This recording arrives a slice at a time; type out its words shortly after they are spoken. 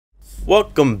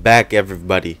Welcome back,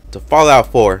 everybody, to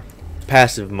Fallout 4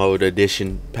 passive mode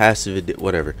edition,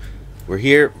 whatever. We're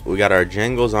here. We got our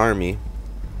Django's army,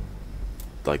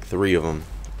 like 3 of them,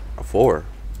 4.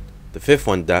 The 5th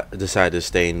one decided to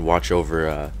stay and watch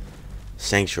over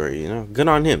Sanctuary. You know, good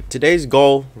on him. Today's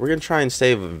goal: we're gonna try and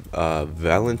save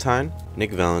Valentine,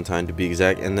 Nick Valentine to be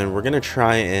exact, and then we're gonna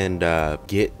try and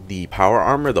get the power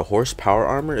armor, the horse power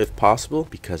armor, if possible,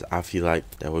 because I feel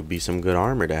like that would be some good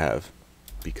armor to have,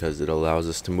 because it allows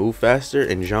us to move faster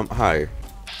and jump higher.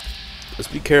 Let's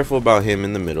be careful about him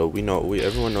in the middle.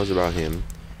 Everyone knows about him.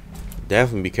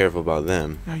 Definitely be careful about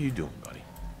them. How you doing, buddy?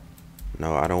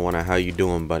 No, I don't want to how you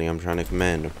doing, buddy. I'm trying to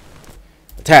command them.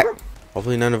 Attack!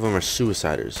 Hopefully none of them are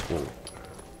suiciders. Whoa.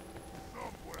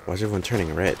 Why is everyone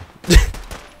turning red?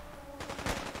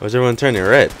 Why is everyone turning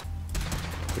red?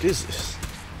 What is this?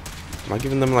 Am I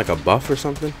giving them like a buff or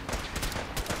something?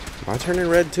 Am I turning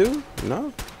red too?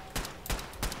 No?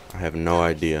 I have no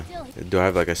idea. Do I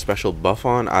have like a special buff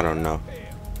on? I don't know.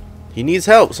 He needs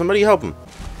help. Somebody help him.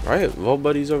 Right? Vault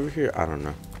Buddy's over here. I don't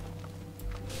know.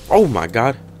 Oh my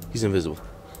god. He's invisible.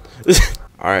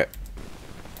 Alright.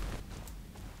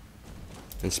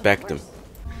 Inspect him.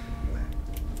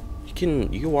 You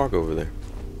can walk over there.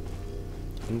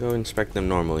 You can go inspect them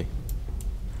normally.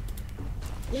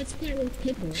 Let's play with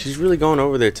people. She's really going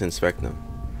over there to inspect them.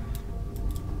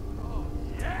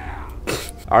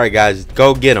 Alright guys,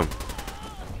 go get him.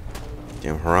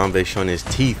 Damn, Harambe showing his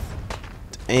teeth.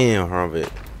 Damn, Harambe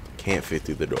can't fit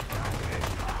through the door.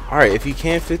 Alright, if you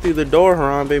can't fit through the door,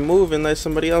 Harambe, move and let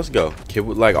somebody else go. Kid,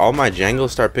 like all my Django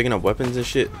start picking up weapons and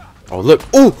shit. Oh look,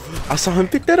 oh, I saw him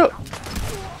pick that up.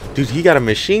 Dude, he got a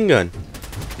machine gun.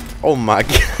 Oh my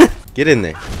god. Get in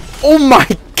there. Oh my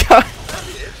god.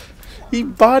 He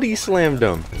body slammed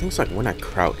him. I think it's like when I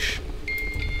crouch,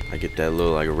 I get that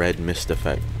little like red mist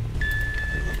effect.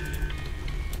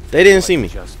 They didn't see me.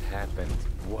 What just happened?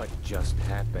 What just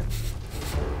happened?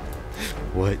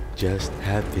 What just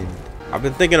happened? I've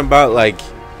been thinking about, like,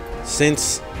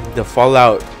 since the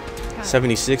Fallout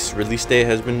 76 release date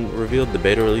has been revealed, the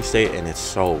beta release date, and it's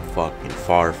so fucking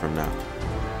far from now.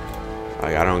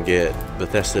 Like, I don't get,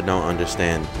 Bethesda don't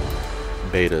understand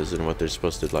betas and what they're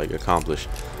supposed to like accomplish.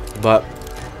 But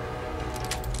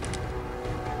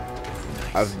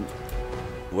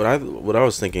what I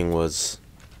was thinking was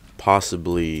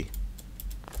possibly,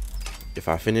 if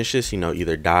I finish this, you know,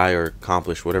 either die or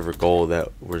accomplish whatever goal that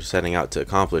we're setting out to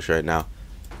accomplish right now.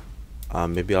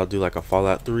 Maybe I'll do like a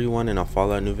Fallout 3 one and a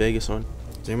Fallout New Vegas one.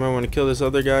 Does anybody want to kill this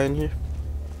other guy in here?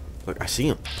 Look, I see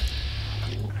him.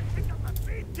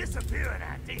 Does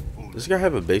this guy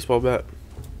have a baseball bat?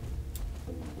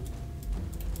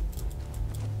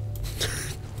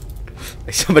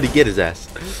 Hey, somebody get his ass.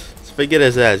 Somebody get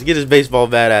his ass. Get his baseball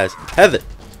bat ass. Heather.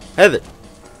 Heather.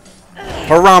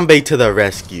 Harambe to the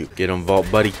rescue. Get him,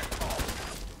 Vault Buddy.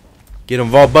 Get him,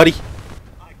 Vault Buddy.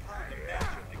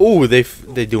 Ooh, they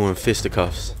doing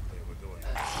fisticuffs.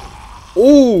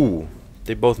 Ooh,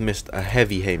 they both missed a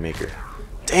heavy haymaker.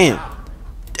 Damn.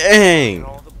 Dang.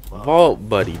 Vault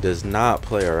Buddy does not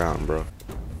play around, bro.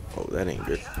 Oh, that ain't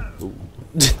good. Ooh.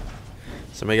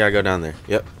 Somebody gotta go down there.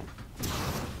 Yep.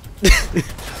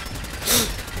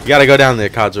 You gotta go down there,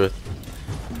 Codsworth.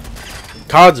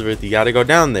 Codsworth, you gotta go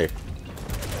down there.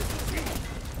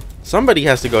 Somebody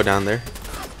has to go down there.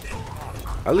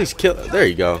 At least kill. There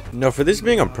you go. No, for this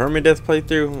being a permadeath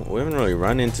playthrough, we haven't really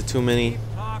run into too many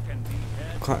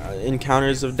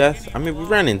encounters of death. I mean, we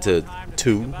ran into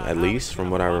 2 at least,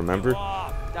 from what I remember,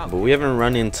 but we haven't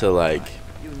run into like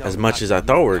as much as I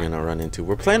thought we were gonna run into.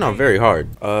 We're playing on very hard.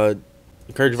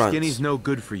 Encourage violence. Skinny's no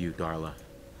good for you, Darla.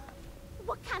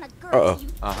 What kind of girl are you?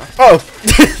 Oh.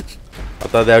 I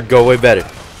thought that would go way better.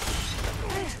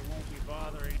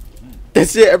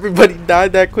 That's it. Everybody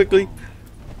died that quickly.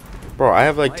 Bro, I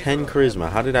have like 10 charisma.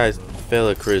 How did I fail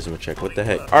a charisma check? What the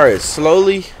heck? Alright,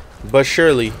 slowly but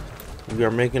surely, we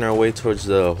are making our way towards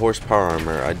the horsepower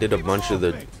armor. I did a bunch of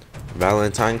the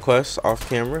Valentine quests off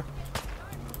camera,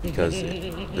 because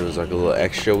there was like a little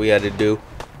extra we had to do.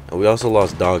 And we also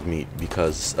lost dog meat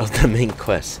because of the main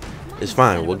quest. It's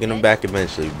fine. We'll get him back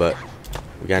eventually, but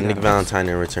we got Nick Valentine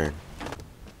in return.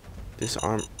 This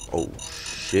arm... Oh,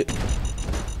 shit.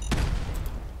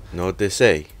 You know what they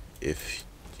say? If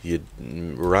you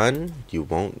run, you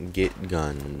won't get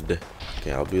gunned.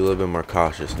 Okay, I'll be a little bit more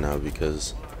cautious now,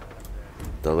 because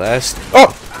the last...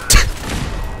 Oh!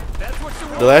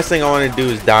 The last thing I want to do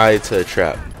is die to a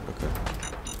trap.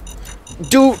 Okay.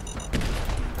 Dude!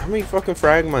 How many fucking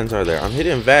frag mines are there? I'm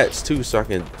hitting VATS too so I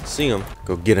can see them.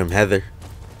 Go get him, Heather.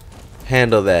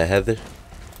 Handle that, Heather.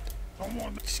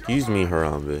 Excuse me,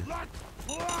 Harambe.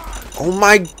 Oh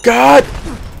my god!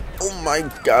 Oh my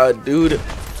god, dude.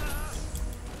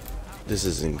 This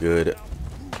isn't good.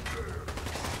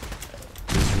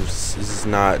 This is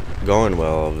not going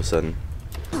well all of a sudden.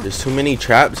 There's too many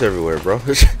traps everywhere, bro.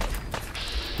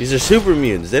 These are super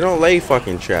mutants. They don't lay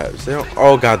fucking traps. They don't.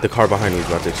 Oh god, the car behind me is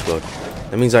about to explode.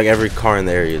 That means like every car in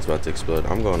the area is about to explode.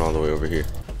 I'm going all the way over here.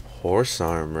 Horse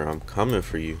armor, I'm coming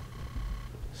for you.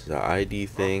 This is the ID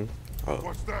thing. Oh.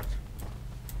 What's that?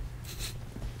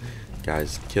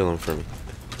 Guys, kill him for me.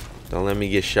 Don't let me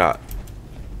get shot.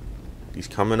 He's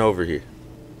coming over here.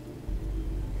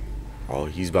 Oh,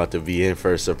 he's about to be in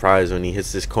for a surprise when he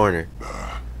hits this corner.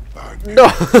 No!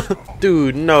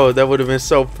 Dude, no, that would have been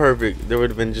so perfect. There would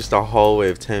have been just a hallway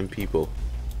of 10 people.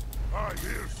 I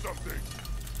hear something.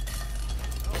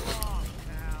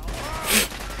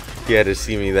 He had to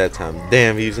see me that time.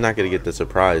 Damn, he's not gonna get the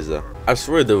surprise though. I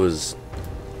swear there was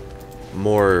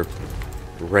more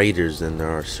raiders than there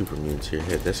are super mutants here.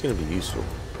 Hey, that's gonna be useful.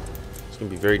 It's gonna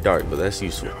be very dark, but that's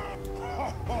useful. Go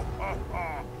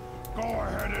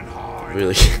ahead and hide.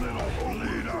 Really.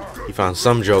 He found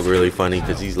some joke really funny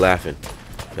because he's laughing.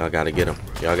 Y'all gotta get him.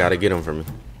 Y'all gotta get him for me.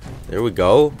 There we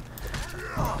go.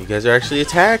 You guys are actually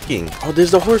attacking. Oh,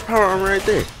 there's the horsepower armor right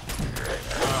there.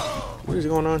 What is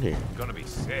going on here? I'm gonna be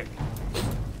sick.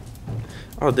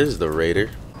 Oh, this is the raider.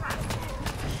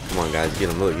 Come on, guys, get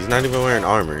him. Look, he's not even wearing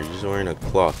armor. He's just wearing a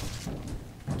cloth.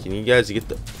 Can you guys get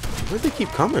the... Where'd they keep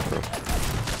coming from?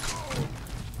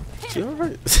 Is he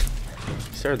alright?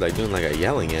 He started like doing like a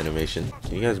yelling animation.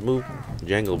 Can you guys move?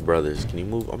 Jangle Brothers, can you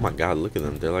move? Oh my god, look at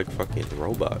them. They're like fucking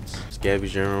robots. Scabby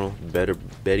General,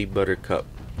 Betty Buttercup.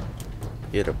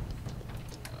 He had a...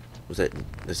 Was that...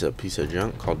 This is a piece of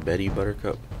junk called Betty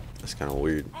Buttercup? That's kind of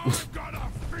weird.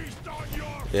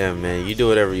 Yeah, man, you do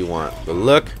whatever you want. But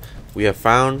look, we have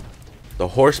found the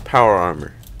horsepower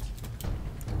armor.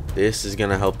 This is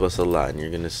gonna help us a lot, and you're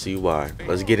gonna see why.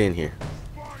 Let's get in here.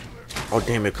 Oh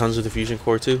damn, it comes with a fusion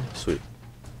core too? Sweet.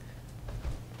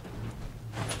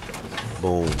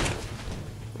 Boom.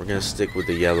 We're gonna stick with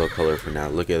the yellow color for now.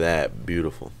 Look at that,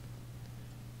 beautiful.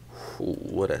 Ooh,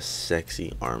 what a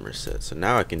sexy armor set. So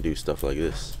now I can do stuff like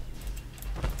this.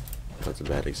 That's a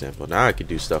bad example. Now I can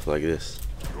do stuff like this.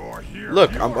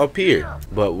 Look, I'm up here.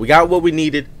 But we got what we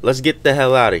needed. Let's get the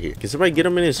hell out of here. Can somebody get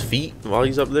him in his feet while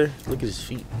he's up there? Look at his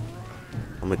feet.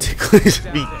 I'm gonna tickle his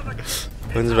feet.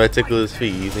 When's if I tickle his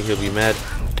feet? You think he'll be mad?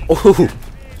 Oh,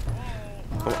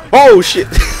 oh shit.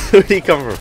 Where'd he come from?